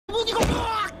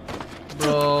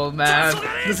Oh man,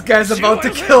 this guy's about to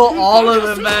kill all of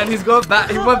them, man. He's going back.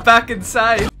 He went back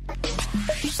inside.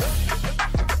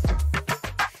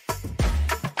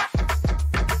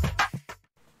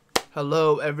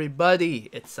 Hello everybody,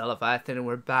 it's Seleviathan and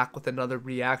we're back with another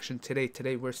reaction today.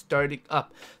 Today we're starting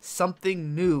up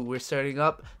something new. We're starting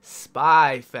up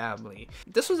Spy Family.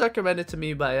 This was recommended to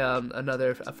me by a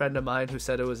friend of mine who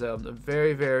said it was a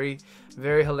very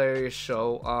hilarious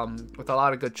show with a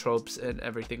lot of good tropes and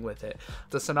everything with it.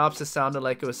 The synopsis sounded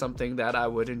like it was something that I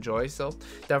would enjoy, so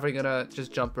definitely gonna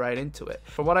just jump right into it.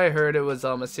 From what I heard, it was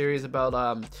a series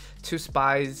about two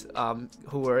spies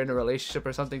who were in a relationship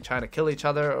or something, trying to kill each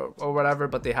other or whatever,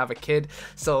 but they have a kid.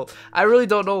 So I really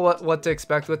don't know what to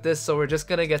expect with this, so we're just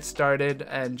gonna get started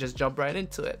and just jump right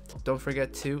into it. Don't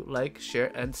forget to like,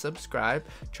 share, and subscribe.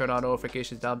 Turn on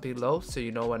notifications down below so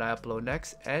you know when I upload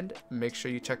next, and make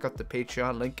sure you check out the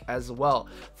Patreon link as well.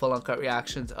 Full uncut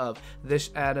reactions of this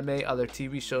anime, other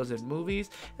TV shows and movies,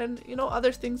 and you know,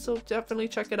 other things, so definitely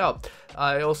check it out.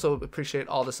 I also appreciate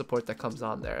all the support that comes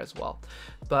on there as well.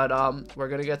 But we're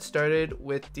gonna get started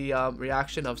with the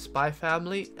reaction of Spy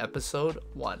Family Episode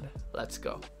 1. Let's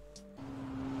go.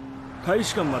 大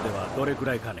使館まではどれく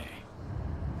らいかね。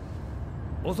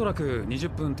おそらく20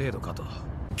分程度かと。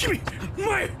君、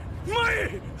前。Bro,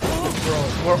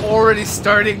 we're already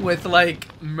starting with like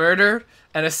murder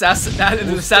and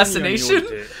assassination?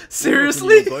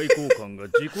 Seriously?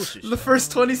 The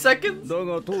first 20 seconds? だ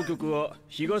が当局は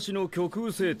東の極右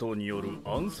政党による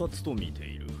暗殺と見て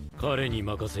いる。彼に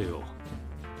任せよ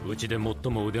う。うちで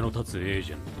最も腕の立つエー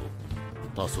ジェン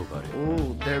ト、黄昏。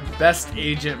Oh, their best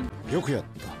agent. よくやっ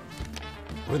た。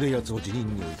これで奴を辞任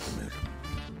に追い込める。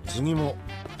次も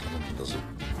頼んだぞ。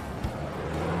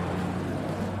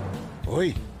お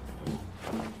い。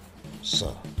さ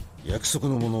あ、約束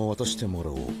のものを渡してもら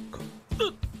おうか。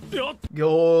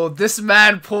Yo, this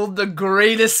man pulled the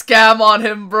greatest scam on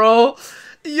him, bro.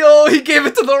 Yo, he gave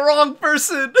it to the wrong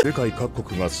person. 世界各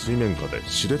国が水面下で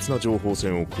熾烈な情報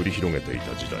戦を繰り広げてい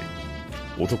た時代、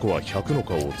男は100の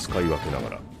顔を使い分けなが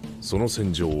らその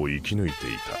戦場を生き抜いて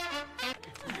い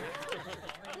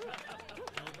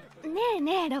た。ねえ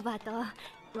ねえロバート、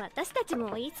私たち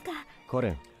もいつか。カ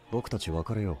レン、僕たち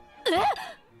別れよう。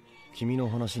君の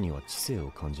話には知性を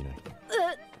感じない。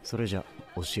それじゃ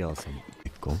お幸せに。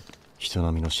結婚、人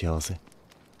並みの幸せ、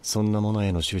そんなもの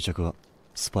への執着は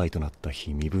スパイとなった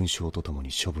日身分証とともに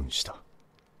処分した。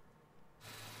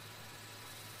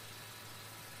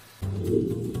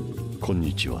こん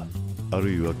にちは、あ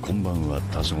るいはこんばんは、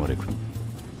黄昏君。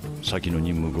先の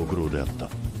任務ご苦労であった。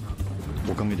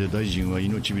おかげで大臣は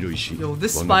命拾いし。Yo,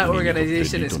 this spy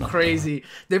organization is crazy.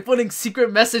 They're putting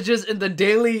secret messages in the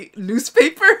daily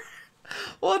newspaper?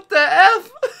 What the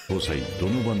F? 総裁ド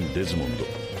ノバン・デズモンド、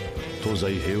東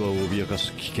西平和を脅か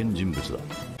す危険人物だ。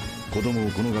子供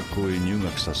をこの学校へ入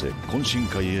学させ、懇親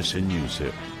会へ潜入せ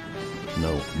よ。な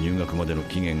お入学までの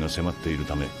期限が迫っている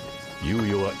ため猶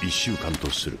予は1週間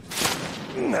とする。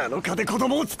7日で子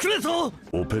供を作れぞ。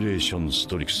オペレーションス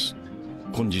トリックス、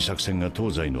今次作戦が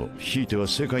東西のひいては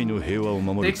世界の平和を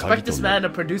守る鍵となる。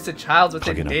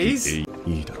影なき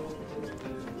いいだろ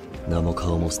う。名も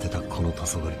顔も捨てたこの黄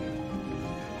昏、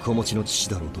子持ちの父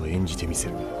だろうと演じてみせ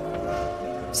る。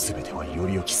全てはよ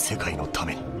り良き世界のた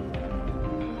めに。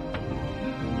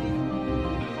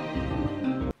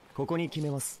ここに決め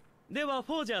ます。では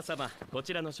フォージャー様、こ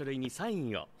ちらの書類にサイ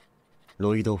ンを。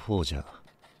ロイド・フォージャー、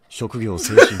職業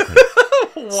精神科医。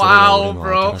Wow,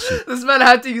 bro. This man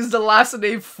had to use the last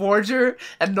name Forger,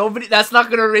 and that's not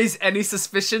gonna raise any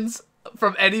suspicions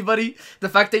from anybody. The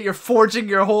fact that you're forging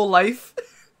your whole life.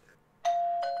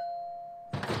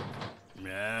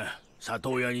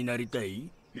 里親になりたい？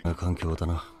環境だ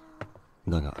な。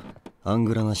だが、アン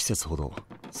グラな施設ほど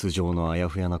素性のあや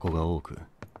ふやな子が多く、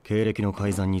経歴の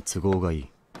改ざんに都合がいい。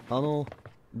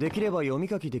できれば読み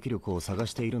書きできる子を探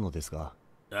しているのですが。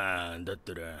ああ、だっ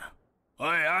たら、おい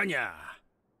アーニャ、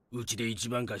うちで一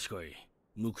番賢い。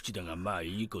無口だがまあ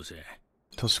いい子せ。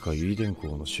確かイーデン校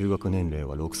の就学年齢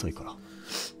は6歳から。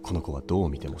この子はどう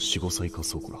見ても4、5歳か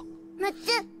そこら。6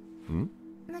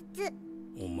つ。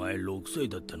お前6歳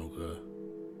だったのか。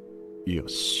いや、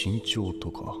身長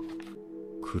とか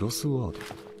クロスワー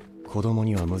ド、子供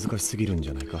には難しすぎるんじ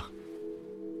ゃないか。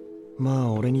ま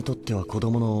あ俺にとっては子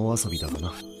供のお遊びだが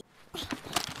な。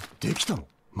できたの？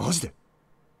マジで？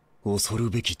恐る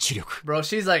べき知力。 Bro,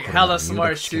 she's like hella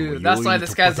smart too. That's why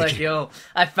this guy's like, yo,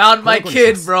 I found my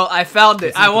kid, bro. I found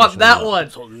it. I want that one.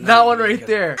 That one right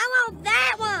there. I want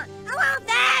that one. I want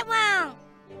that one.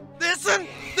 This one?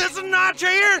 This one not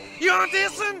here? You want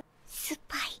this one? ス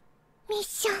パイミッ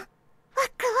ションワク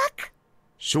ワク。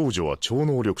少女は超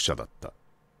能力者だった。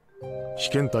被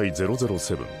験体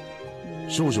007。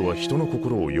少女は人の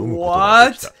心を読むことが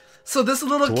できた。 What? So this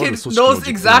little kid knows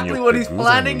exactly what he's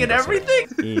planning and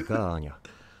everything? いいか、アーニャ。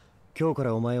今日か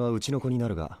らお前はうちの子にな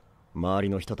るが、周り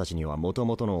の人たちには元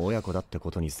々の親子だって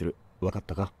ことにする。わかっ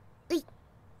たか？アーニ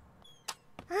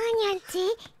ャンチ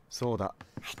そうだ。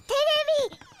テレ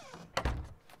ビ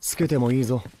つけてもいい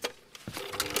ぞ。ア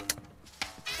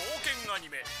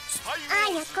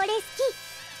ーニャこれ好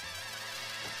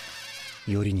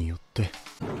き。よりによって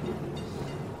アー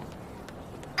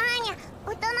ニャ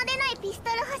音の出ないピス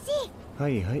トル欲しい。は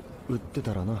いはい、売って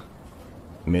たらな。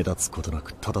目立つことな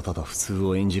くただただ普通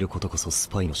を演じることこそス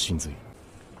パイの真髄。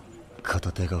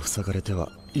片手が塞がれては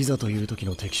いざという時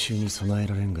の敵襲に備え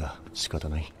られんが仕方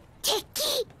ない。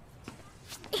敵。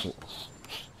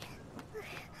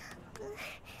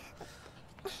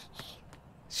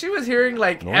She was hearing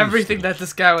like everything that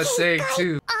this guy was saying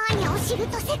too. アーニャを知る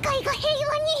と世界が平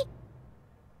和に。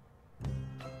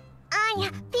アーニ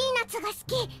ャピーナッツが好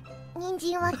き。人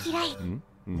参は嫌い。カリカ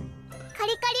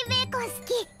リベーコン好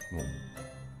き。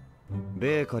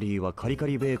ベーカリーはカリカ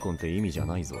リベーコンって意味じゃ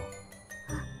ないぞ。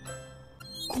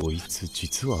こいつ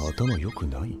実は頭良く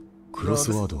ない。クロ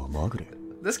スワードはまぐれ。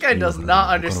 This guy does not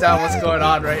understand what's going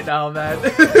on right now, man. No!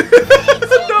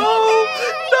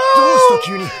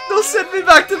 Don't send me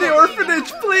back to the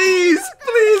orphanage, please!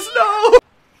 Please,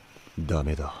 no! ダ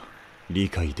メだ。理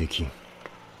解できん。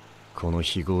この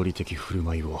非合理的振る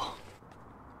舞いを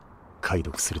解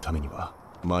読するためには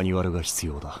マニュアルが必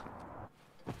要だ。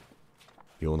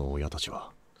世の親たち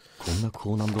はこんな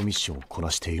高難度ミッションをこ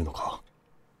なしているのか。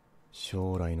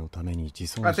将来のために自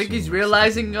尊心を I think he's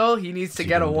realizing, though, he needs to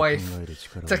get a wife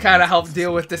to kind of help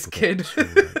deal with this kid.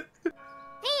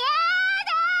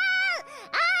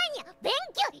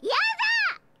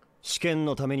 試験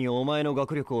のためにお前の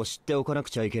学力を知っておかなく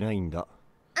ちゃいけないんだ。アー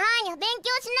ニャ勉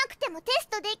強しなくてもテス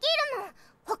トできるもん。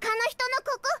他の人の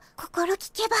心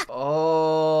聞けば。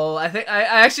 Oh, I think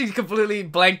I actually completely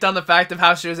blanked on the fact of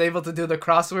how she was able to do the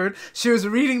crossword. She was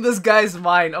reading this guy's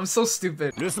mind. I'm so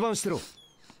stupid. 留守番してろ。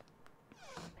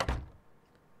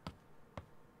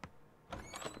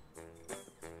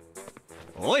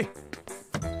おい、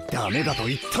ダメだと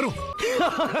言ったろ。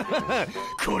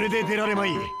これで出られま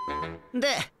い。で、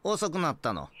遅くなっ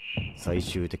たの。最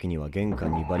終的には玄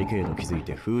関にバリケード築い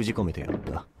て封じ込めてやっ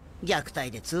た。虐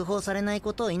待で通報されない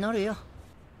ことを祈るよ。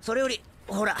それより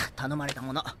ほら頼まれた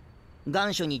もの、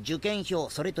願書に受験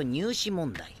票、それと入試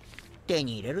問題手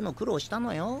に入れるの苦労した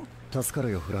のよ。助か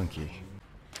るよフランキー。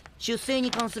出生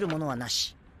に関するものはな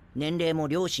し、年齢も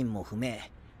両親も不明。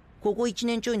ここ1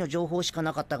年ちょいの情報しか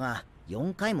なかったが、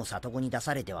4回も里子に出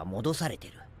されては戻されて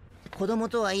る。子供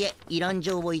とはいえイラン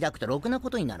情を抱くとろくなこ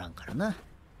とにならんからな。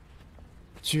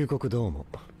忠告どうも。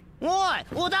おい、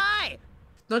お題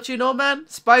Don't you know, man?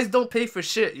 Spies don't pay for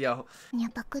shit, yo. にゃ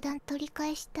爆弾取り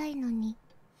返したいのに。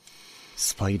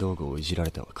スパイ道具をいじら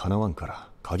れてはかなわんから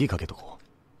鍵かけとこ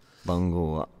う。番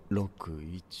号は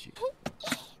61。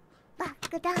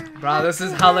爆弾。Bro, this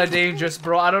is hella dangerous,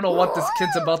 bro. I don't know what this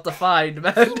kid's about to find,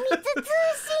 man. 秘密通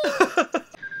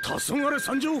信。黄昏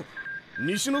参上。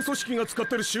西の組織が使っ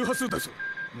てる周波数です。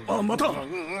あ、またお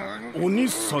兄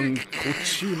さんこ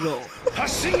ちら。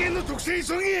発信源の特性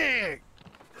急げ。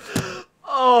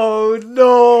 Oh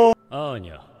no. アー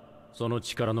ニャ、その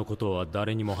力のことは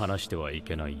誰にも話してはい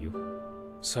けないよ。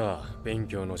さあ、勉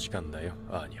強の時間だよ、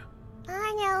アーニャ。ア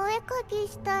ーニャお絵かき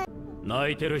したい。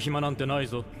泣いてる暇なんてない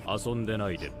ぞ。遊んでな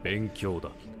いで勉強だ。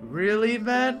 Really,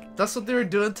 man? That's what they were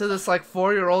doing to this like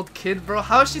 4-year-old kid, bro.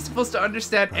 How is she supposed to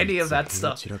understand any of that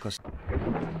stuff?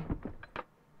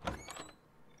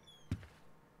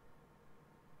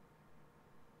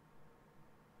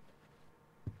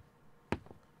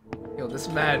 Yo, this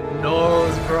man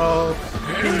knows, bro.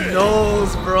 He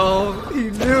knows, bro.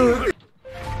 He knew.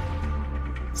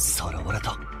 さらわれ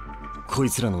た。こい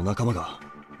つらの仲間が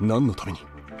何のために。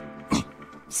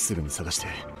すぐに探して。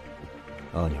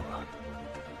アーニャは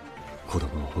子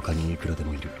供の他にいくらで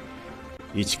もいる。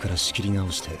一から仕切り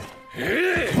直して。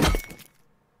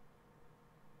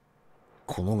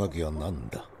このガキは何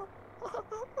だ。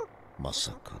ま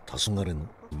さか黄昏の。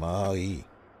まあいい。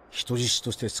人質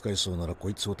として使えそうならこ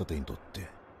いつを盾にとって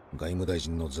外務大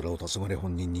臣のズラを黄昏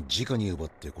本人に直に奪っ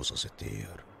てこさせてやる。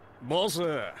ボス、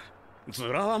ズ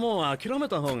ラはもう諦め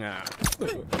た方が。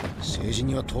政治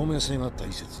には透明性が大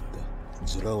切だ。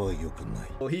ズラは良くない。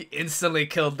 He instantly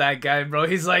killed that guy, bro.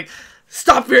 He's like,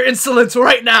 stop your insolence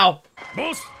right now.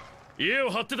 ボス、家を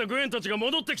張ってたグエンたちが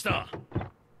戻ってきた。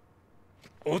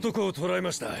男を捕らえ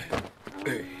ました。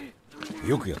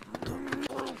よくやった。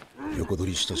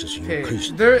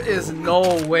Okay, there is no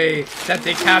way that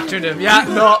they captured him. Yeah,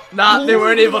 no, nah, they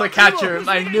weren't able to capture him.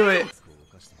 I knew it.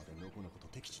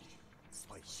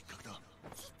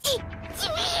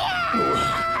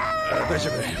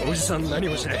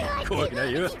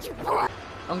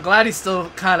 I'm glad he's still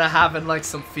kind of having like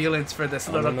some feelings for this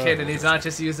little kid, and he's not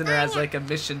just using her as like a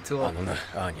mission tool.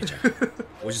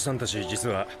 おじさんたち実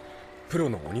はプロ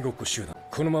の鬼ごっこ集団。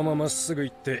このまままっすぐ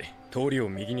行って通りを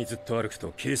右にずっと歩く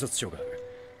と警察署がある。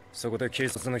そこで警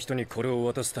察の人にこれを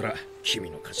渡したら君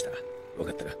の勝ちだ。わ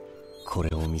かったか？こ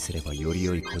れを見せればより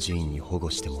良い孤児院に保護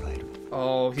してもらえる。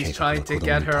Oh, he's trying to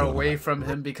get her away from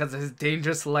him because of his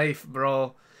dangerous life,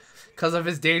 bro. Because of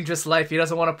his dangerous life, he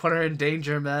doesn't want to put her in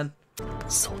danger, man.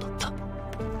 そうだった。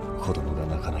子供が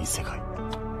泣かない世界。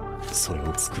それ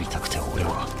を作りたくて俺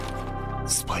は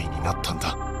スパイになったん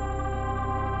だ。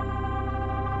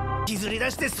引きずり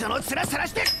出してその面さら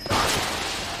して。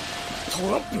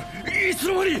トラップいつ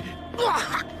の間に。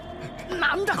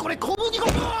なんだこれ小麦粉。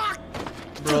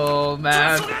Bro,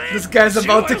 man, this guy's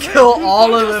about to kill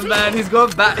all of them, man. He's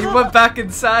going back. He went back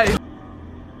inside.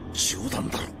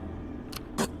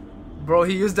 Bro,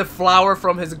 he used the flour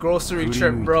from his grocery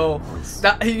trip, bro.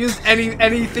 That he used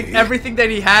everything that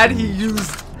he had. He used.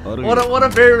 What a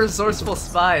very resourceful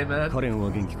spy, man.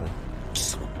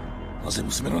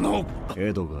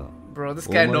 Bro, this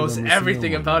guy knows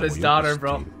everything about his daughter,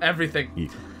 bro. Everything.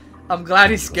 I'm glad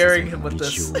he's scaring him with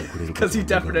this, because he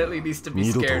definitely needs to be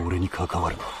scared.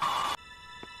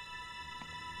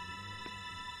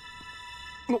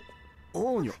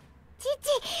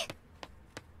 Chichi!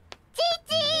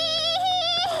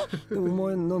 お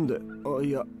前なんで？あ、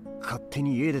いや、勝手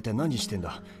に家出て何してん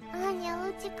だ？アーニャ、お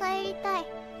家帰りたい。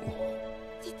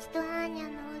父とアーニャ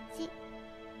のお家。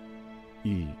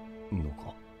いいの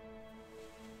か？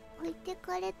置いて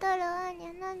かれたらアーニ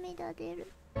ャ涙出る。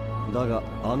だが、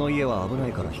あの家は危な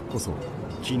いから引っ越そう。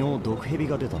昨日毒蛇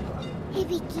が出たんだ。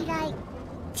蛇嫌い。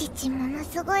父もの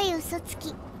すごい嘘つ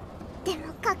き。で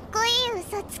もかっこいい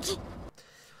嘘つき。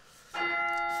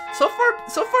So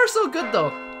far so good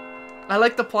though. I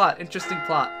like the plot. Interesting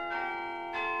plot.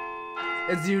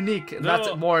 It's unique, and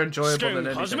that's more enjoyable than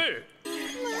anything.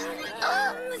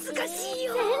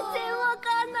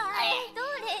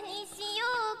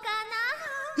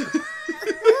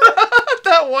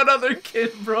 That one other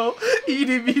kid, bro.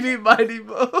 Eeny, meeny, miny,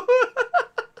 mo.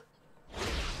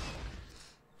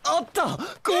 あった！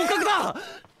合格だ！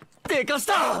でかし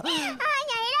た！アーニャ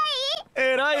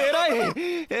偉い！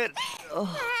偉い！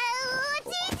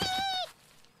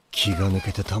気が抜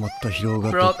けて溜まった疲労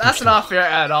が。Bro, that's not fair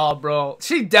at all, bro.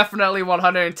 She definitely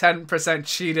 110%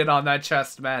 cheated on that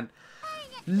chest, man.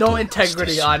 No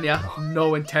integrity, Anya.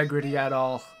 No integrity at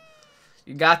all.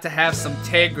 You got to have some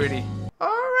integrity.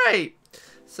 Alright.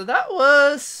 So that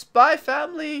was Spy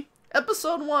Family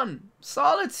Episode 1.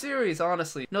 Solid series,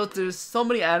 honestly. Note there's so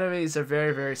many animes are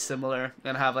very, very similar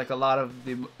and have like a lot of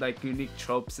the like unique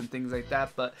tropes and things like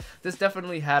that, but this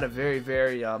definitely had a very,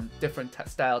 very different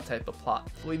style type of plot.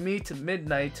 We meet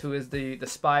Midnight, who is the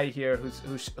spy here,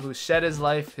 who's shed his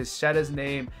life, shed his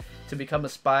name to become a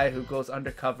spy who goes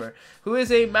undercover, who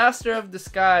is a master of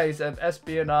disguise, of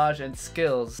espionage and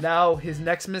skills. Now his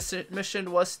next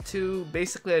mission was to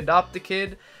basically adopt the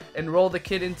kid, enroll the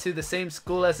kid into the same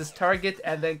school as his target,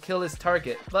 and then kill his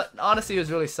target. But honestly, it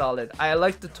was really solid. I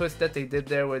like the twist that they did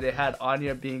there, where they had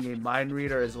Anya being a mind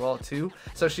reader as well too,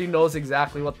 so she knows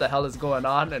exactly what the hell is going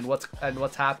on and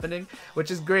what's happening, which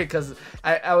is great, because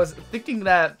I was thinking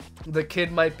that the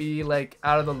kid might be like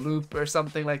out of the loop or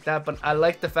something like that, but I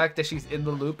like the fact that she's in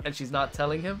the loop and she's not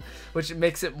telling him, which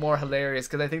makes it more hilarious,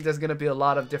 because I think there's gonna be a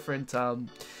lot of different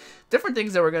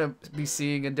things that we're going to be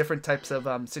seeing, and different types of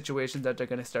situations that they're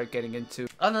going to start getting into.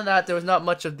 Other than that, there was not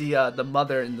much of the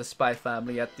mother in the Spy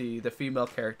Family yet, the female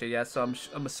character yet, so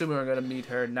I'm assuming we're going to meet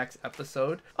her next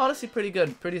episode. Honestly, pretty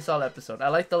good, pretty solid episode. I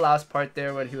like the last part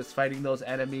there when he was fighting those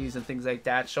enemies and things like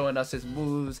that, showing us his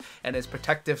moves and his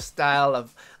protective style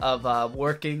of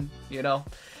working, you know,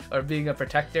 or being a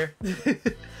protector.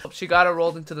 She got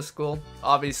enrolled into the school.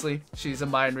 Obviously, she's a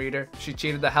mind reader. She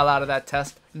cheated the hell out of that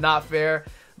test. Not fair.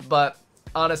 But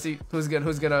honestly, who's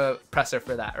gonna press her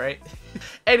for that, right?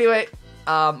 Anyway,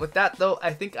 with that though,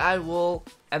 I think I will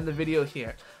end the video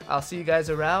here. I'll see you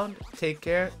guys around. Take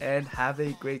care and have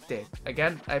a great day.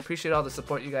 Again, I appreciate all the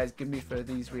support you guys give me for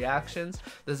these reactions.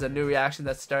 This is a new reaction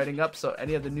that's starting up, so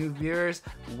any of the new viewers,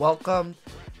 welcome.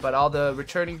 But all the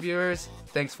returning viewers,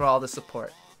 thanks for all the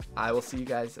support. I will see you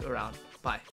guys around. Bye.